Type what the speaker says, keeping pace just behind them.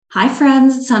Hi,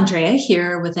 friends. It's Andrea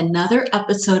here with another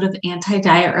episode of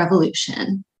Anti-Diet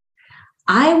Revolution.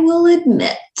 I will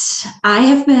admit, I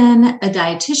have been a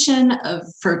dietitian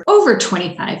for over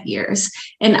 25 years,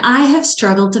 and I have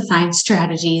struggled to find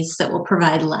strategies that will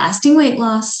provide lasting weight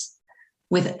loss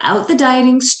without the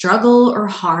dieting struggle or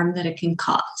harm that it can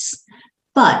cause.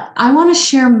 But I want to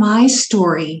share my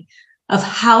story of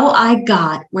how I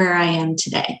got where I am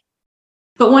today.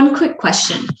 But one quick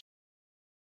question.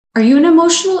 Are you an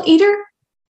emotional eater?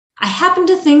 I happen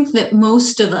to think that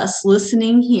most of us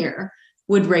listening here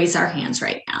would raise our hands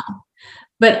right now.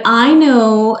 But I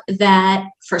know that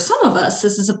for some of us,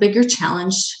 this is a bigger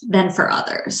challenge than for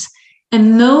others.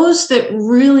 And those that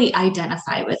really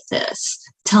identify with this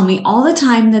tell me all the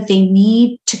time that they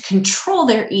need to control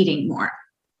their eating more.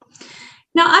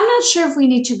 Now, I'm not sure if we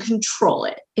need to control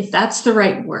it, if that's the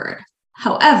right word.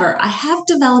 However, I have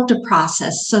developed a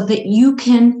process so that you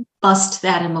can bust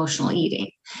that emotional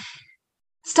eating.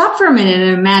 Stop for a minute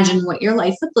and imagine what your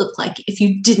life would look like if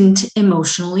you didn't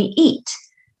emotionally eat.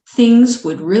 Things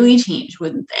would really change,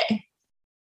 wouldn't they?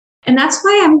 And that's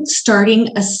why I'm starting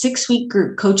a 6-week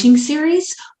group coaching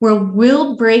series where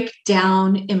we'll break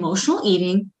down emotional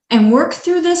eating and work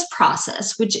through this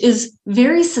process, which is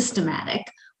very systematic,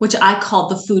 which I call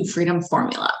the Food Freedom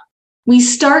Formula. We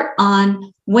start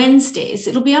on Wednesdays.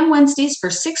 It'll be on Wednesdays for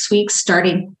 6 weeks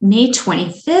starting May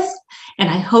 25th. And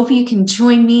I hope you can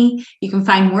join me. You can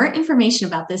find more information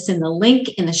about this in the link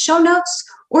in the show notes,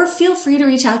 or feel free to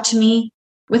reach out to me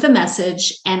with a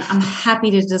message, and I'm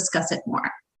happy to discuss it more.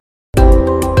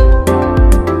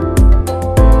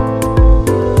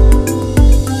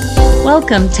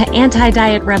 Welcome to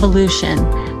Anti-Diet Revolution,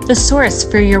 the source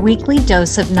for your weekly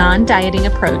dose of non-dieting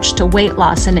approach to weight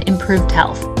loss and improved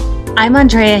health. I'm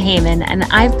Andrea Heyman, and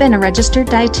I've been a registered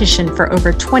dietitian for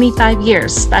over 25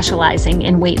 years, specializing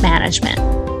in weight management.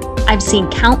 I've seen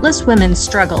countless women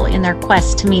struggle in their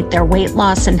quest to meet their weight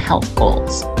loss and health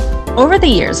goals. Over the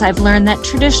years, I've learned that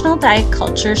traditional diet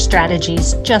culture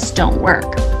strategies just don't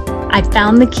work. I've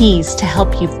found the keys to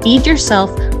help you feed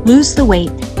yourself, lose the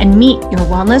weight, and meet your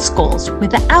wellness goals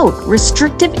without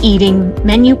restrictive eating,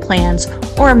 menu plans,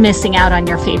 or missing out on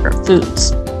your favorite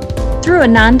foods. Through a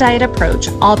non-diet approach,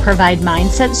 I'll provide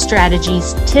mindset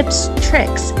strategies, tips,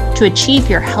 tricks to achieve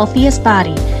your healthiest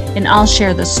body, and I'll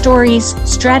share the stories,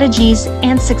 strategies,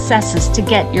 and successes to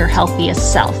get your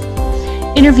healthiest self.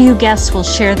 Interview guests will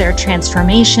share their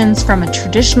transformations from a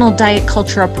traditional diet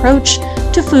culture approach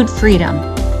to food freedom.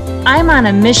 I'm on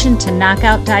a mission to knock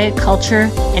out diet culture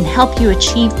and help you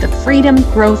achieve the freedom,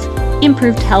 growth,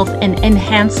 improved health, and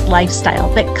enhanced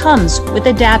lifestyle that comes with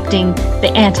adapting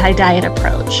the anti-diet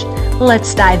approach.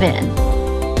 Let's dive in.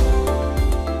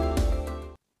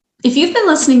 If you've been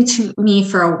listening to me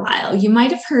for a while, you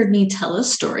might have heard me tell a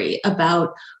story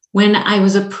about when I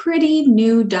was a pretty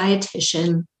new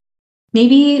dietitian,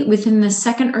 maybe within the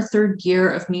second or third year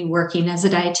of me working as a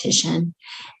dietitian.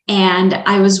 And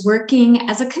I was working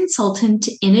as a consultant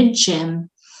in a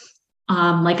gym,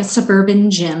 like a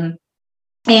suburban gym.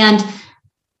 And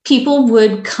people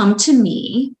would come to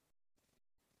me,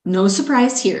 no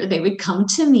surprise here, they would come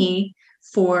to me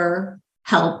for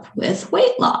help with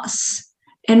weight loss.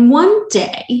 And one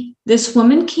day, this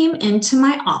woman came into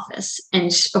my office,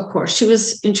 and of course, she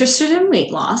was interested in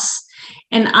weight loss.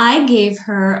 And I gave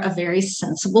her a very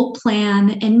sensible plan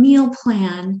and meal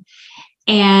plan.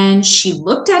 And she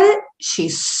looked at it, she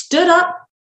stood up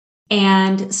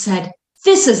and said,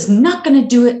 "This is not going to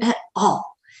do it at all."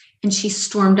 And she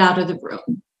stormed out of the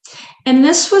room. And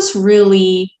this was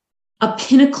really a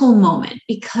pinnacle moment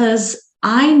because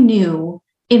I knew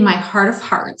in my heart of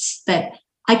hearts that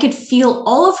I could feel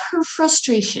all of her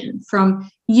frustration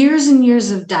from years and years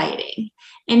of dieting.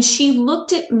 And she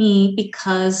looked at me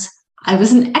because I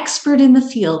was an expert in the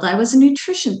field. I was a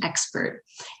nutrition expert.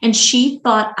 And she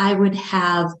thought I would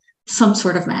have some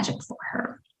sort of magic for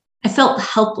her. I felt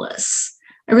helpless.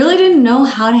 I really didn't know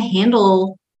how to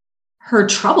handle her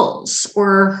troubles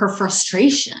or her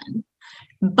frustration.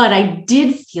 But I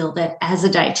did feel that as a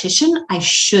dietitian, I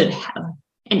should have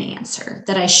an answer,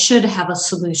 that I should have a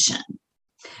solution.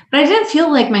 But I didn't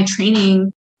feel like my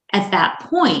training at that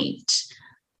point,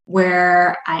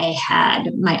 where I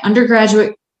had my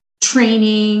undergraduate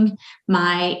training,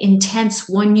 my intense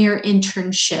 1-year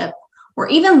internship, or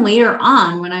even later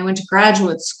on when I went to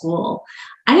graduate school,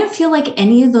 I didn't feel like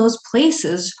any of those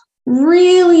places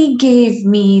really gave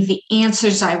me the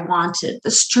answers I wanted,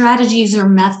 the strategies or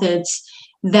methods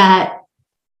that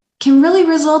can really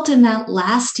result in that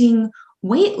lasting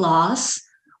weight loss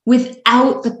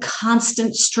without the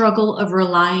constant struggle of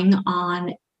relying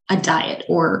on a diet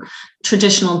or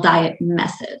traditional diet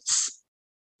methods.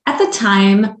 At the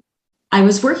time, I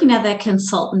was working at that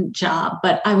consultant job,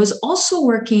 but I was also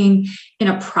working in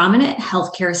a prominent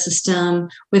healthcare system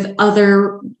with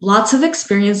other lots of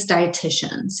experienced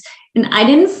dietitians. And I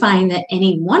didn't find that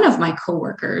any one of my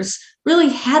coworkers really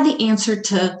had the answer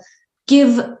to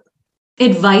give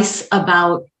advice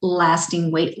about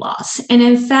lasting weight loss. And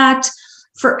in fact,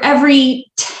 for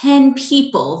every 10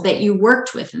 people that you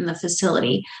worked with in the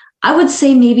facility, I would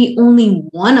say maybe only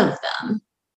one of them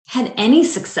had any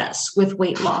success with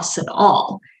weight loss at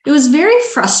all. It was very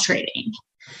frustrating.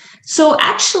 So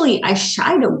actually, I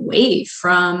shied away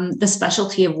from the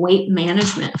specialty of weight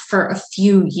management for a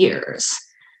few years.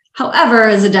 However,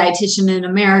 as a dietitian in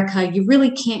America, you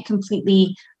really can't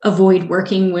completely avoid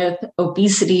working with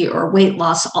obesity or weight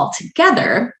loss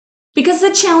altogether because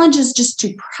the challenge is just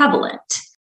too prevalent.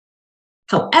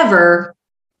 However,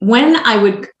 when I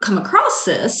would come across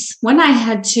this, when I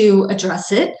had to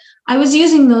address it, I was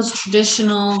using those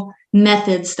traditional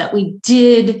methods that we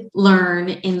did learn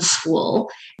in school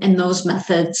and those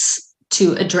methods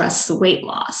to address the weight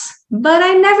loss. But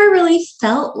I never really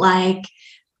felt like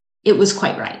it was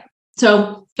quite right.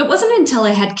 So it wasn't until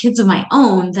I had kids of my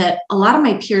own that a lot of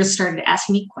my peers started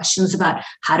asking me questions about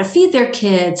how to feed their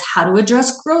kids, how to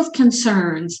address growth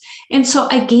concerns. And so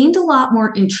I gained a lot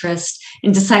more interest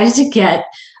and decided to get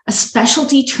a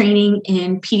specialty training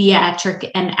in pediatric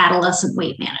and adolescent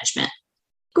weight management.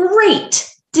 Great.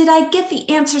 Did I get the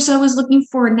answers I was looking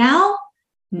for now?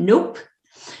 Nope.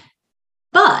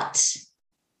 But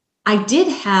I did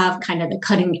have kind of the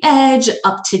cutting edge,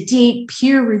 up-to-date,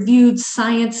 peer-reviewed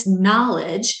science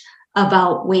knowledge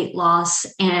about weight loss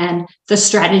and the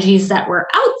strategies that were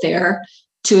out there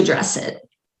to address it.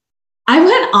 I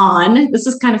went on, this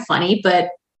is kind of funny, but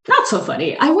not so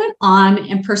funny. I went on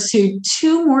and pursued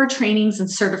 2 more trainings and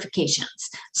certifications.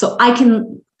 So I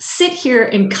can sit here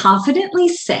and confidently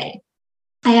say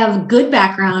I have a good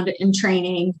background in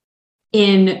training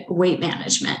in weight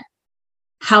management.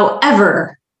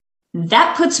 However,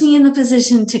 that puts me in the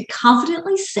position to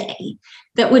confidently say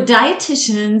that what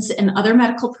dietitians and other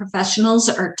medical professionals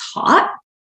are taught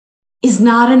is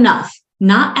not enough,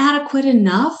 not adequate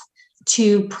enough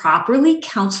to properly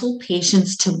counsel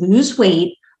patients to lose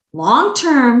weight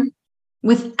long-term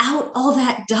without all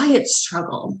that diet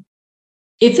struggle.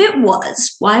 If it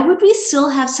was, why would we still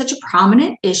have such a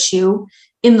prominent issue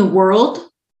in the world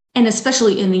and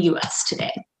especially in the US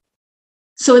today?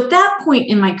 So at that point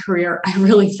in my career, I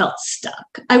really felt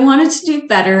stuck. I wanted to do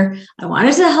better. I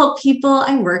wanted to help people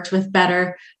I worked with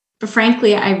better, but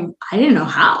frankly, I didn't know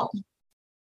how.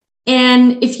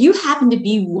 And if you happen to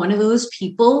be one of those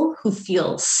people who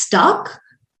feel stuck,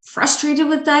 frustrated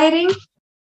with dieting,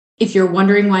 if you're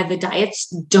wondering why the diets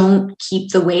don't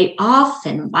keep the weight off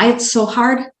and why it's so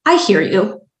hard, I hear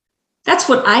you. That's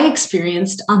what I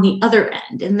experienced on the other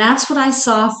end. And that's what I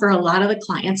saw for a lot of the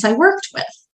clients I worked with.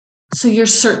 So you're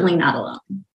certainly not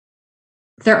alone.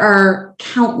 There are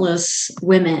countless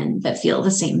women that feel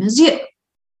the same as you.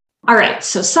 All right,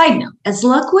 so side note, as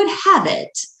luck would have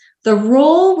it, the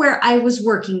role where I was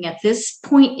working at this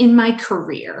point in my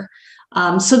career,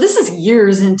 so this is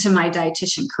years into my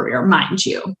dietitian career, mind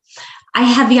you, I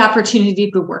had the opportunity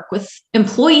to work with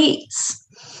employees.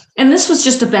 And this was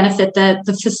just a benefit that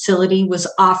the facility was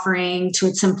offering to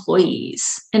its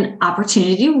employees, an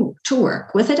opportunity to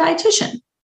work with a dietitian.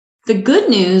 The good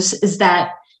news is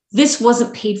that this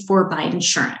wasn't paid for by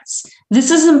insurance. This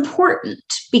is important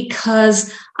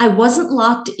because I wasn't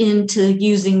locked into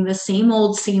using the same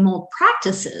old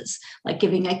practices, like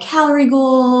giving a calorie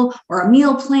goal or a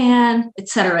meal plan, et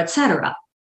cetera, et cetera.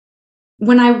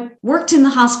 When I worked in the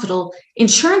hospital,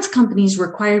 insurance companies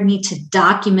required me to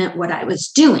document what I was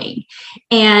doing.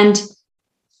 And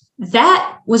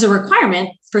that was a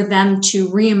requirement for them to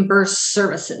reimburse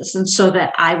services and so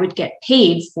that I would get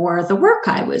paid for the work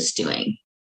I was doing.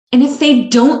 And if they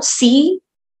didn't see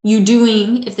me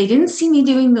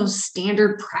doing those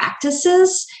standard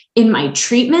practices in my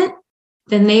treatment,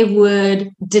 then they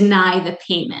would deny the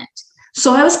payment.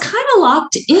 So I was kind of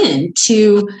locked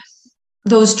into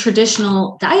those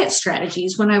traditional diet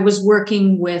strategies when I was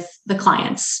working with the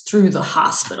clients through the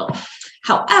hospital.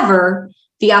 However,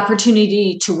 the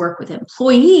opportunity to work with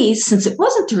employees, since it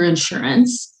wasn't through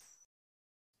insurance,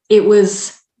 it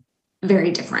was very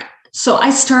different. So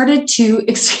I started to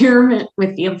experiment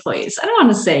with the employees. I don't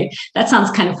want to say, that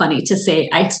sounds kind of funny to say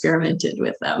I experimented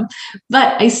with them,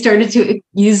 but I started to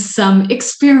use some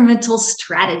experimental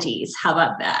strategies. How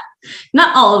about that?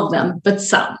 Not all of them, but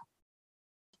some.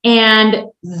 And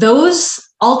those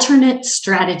alternate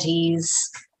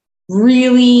strategies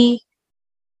really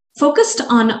focused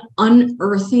on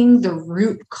unearthing the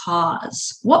root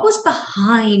cause. What was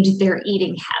behind their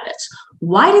eating habits?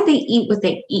 Why did they eat what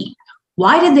they eat?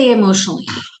 Why did they emotionally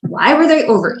eat? Why were they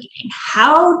overeating?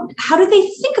 How did they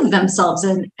think of themselves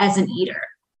as an eater?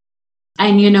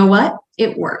 And you know what?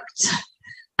 It worked.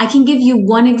 I can give you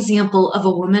one example of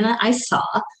a woman I saw.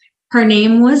 Her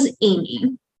name was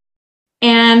Amy.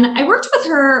 And I worked with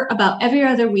her about every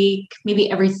other week, maybe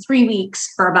every 3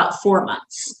 weeks for about 4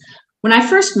 months. When I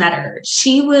first met her,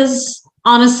 she was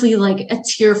honestly like a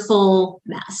tearful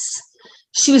mess.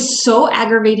 She was so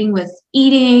aggravating with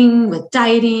eating, with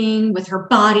dieting, with her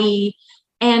body,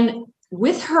 and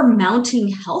with her mounting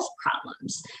health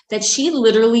problems that she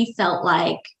literally felt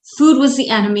like food was the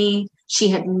enemy. She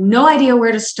had no idea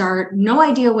where to start, no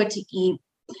idea what to eat.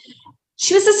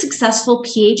 She was a successful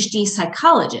PhD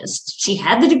psychologist. She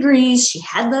had the degrees, she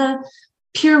had the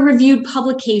peer-reviewed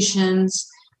publications,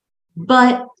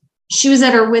 but she was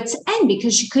at her wit's end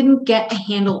because she couldn't get a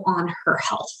handle on her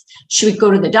health. She would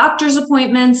go to the doctor's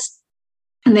appointments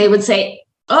and they would say,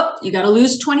 oh, you got to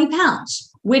lose 20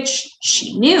 pounds, which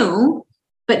she knew,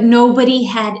 but nobody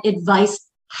had advice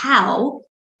how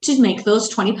to make those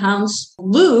 20 pounds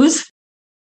lose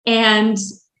and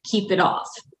keep it off.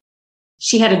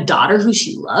 She had a daughter who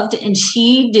she loved, and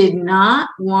she did not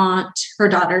want her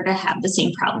daughter to have the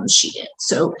same problems she did.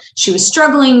 So she was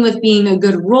struggling with being a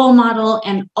good role model,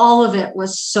 and all of it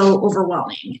was so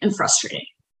overwhelming and frustrating.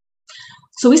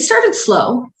 So we started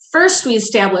slow. First, we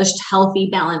established healthy,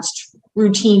 balanced,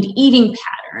 routine eating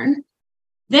pattern.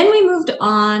 Then we moved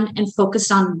on and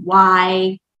focused on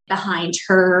why behind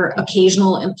her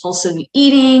occasional impulsive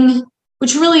eating,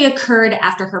 which really occurred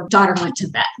after her daughter went to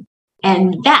bed.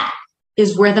 And that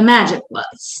is where the magic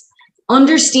was.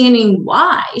 Understanding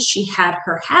why she had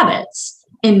her habits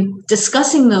and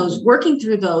discussing those, working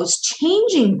through those,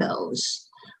 changing those.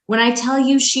 When I tell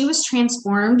you she was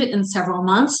transformed in several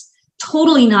months,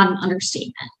 totally not an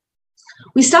understatement.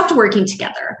 We stopped working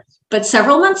together, but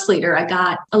several months later, I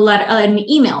got an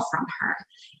email from her,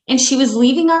 and she was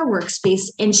leaving our workspace,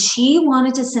 and she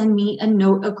wanted to send me a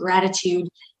note of gratitude,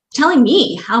 telling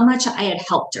me how much I had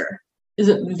helped her. It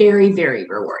was very, very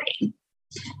rewarding.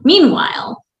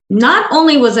 Meanwhile, not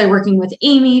only was I working with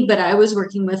Amy, but I was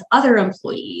working with other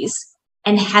employees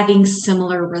and having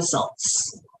similar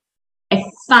results. I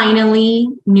finally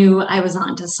knew I was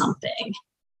onto something.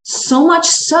 So much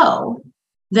so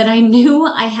that I knew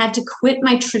I had to quit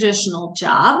my traditional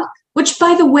job, which,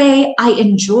 by the way, I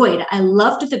enjoyed. I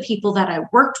loved the people that I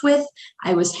worked with.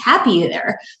 I was happy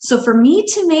there. So for me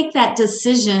to make that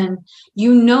decision,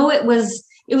 it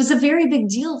was a very big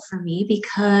deal for me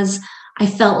because I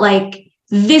felt like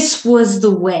this was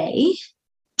the way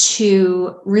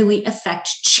to really affect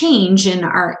change in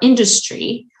our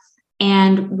industry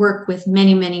and work with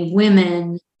many, many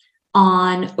women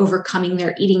on overcoming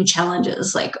their eating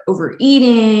challenges like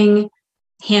overeating,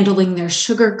 handling their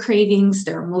sugar cravings,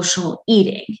 their emotional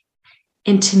eating.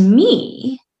 And to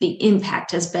me, the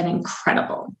impact has been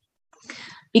incredible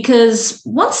because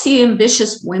once the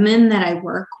ambitious women that I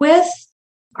work with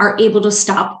are able to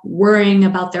stop worrying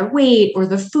about their weight or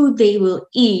the food they will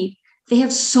eat, they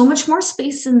have so much more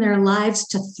space in their lives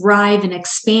to thrive and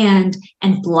expand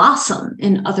and blossom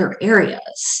in other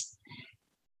areas.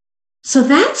 So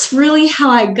that's really how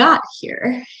I got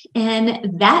here.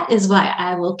 And that is why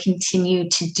I will continue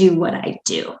to do what I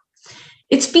do.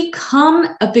 It's become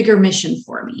a bigger mission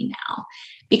for me now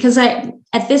because at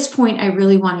this point, I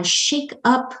really want to shake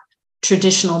up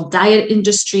traditional diet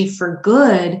industry for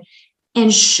good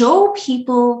and show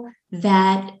people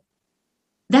that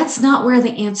that's not where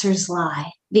the answers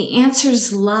lie. The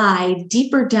answers lie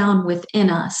deeper down within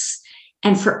us.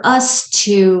 And for us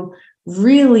to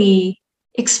really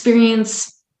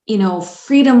experience,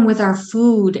 freedom with our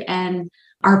food and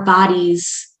our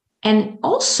bodies, and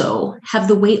also have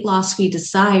the weight loss we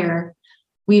desire,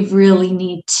 we really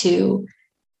need to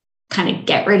kind of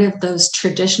get rid of those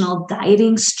traditional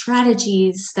dieting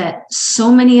strategies that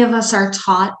so many of us are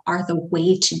taught are the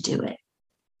way to do it.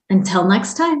 Until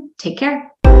next time, take care.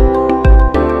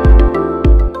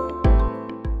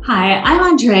 Hi, I'm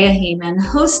Andrea Heyman,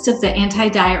 host of the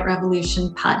Anti-Diet Revolution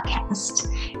podcast,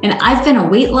 and I've been a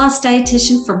weight loss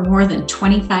dietitian for more than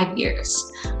 25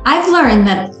 years. I've learned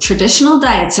that traditional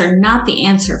diets are not the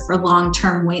answer for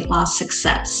long-term weight loss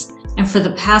success. And for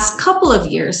the past couple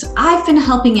of years, I've been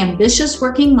helping ambitious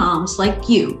working moms like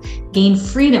you gain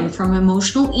freedom from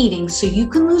emotional eating so you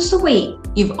can lose the weight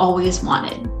you've always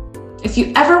wanted. If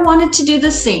you ever wanted to do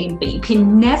the same, but you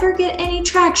can never get any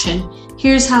traction,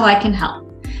 here's how I can help.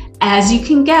 As you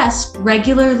can guess,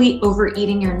 regularly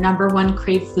overeating your number one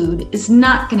crave food is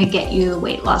not going to get you the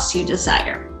weight loss you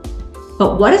desire.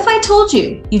 But what if I told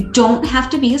you you don't have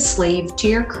to be a slave to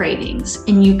your cravings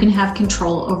and you can have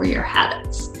control over your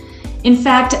habits? In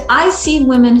fact, I see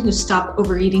women who stop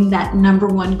overeating that number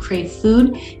one crave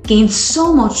food gain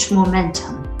so much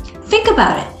momentum. Think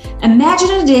about it.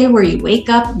 Imagine a day where you wake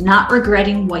up not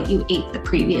regretting what you ate the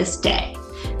previous day.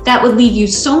 That would leave you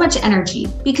so much energy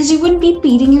because you wouldn't be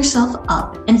beating yourself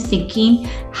up and thinking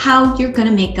how you're going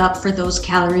to make up for those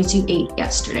calories you ate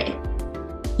yesterday.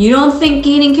 You don't think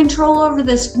gaining control over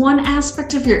this one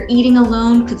aspect of your eating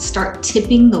alone could start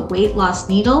tipping the weight loss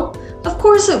needle? Of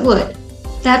course it would.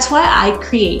 That's why I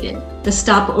created the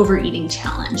Stop Overeating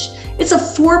Challenge. It's a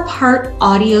 4-part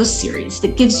audio series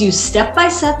that gives you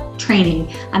step-by-step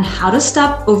training on how to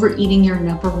stop overeating your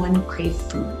number one crave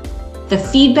food. The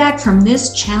feedback from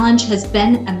this challenge has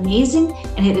been amazing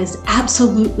and it is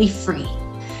absolutely free.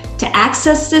 To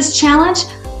access this challenge,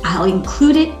 I'll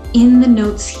include it in the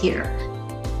notes here.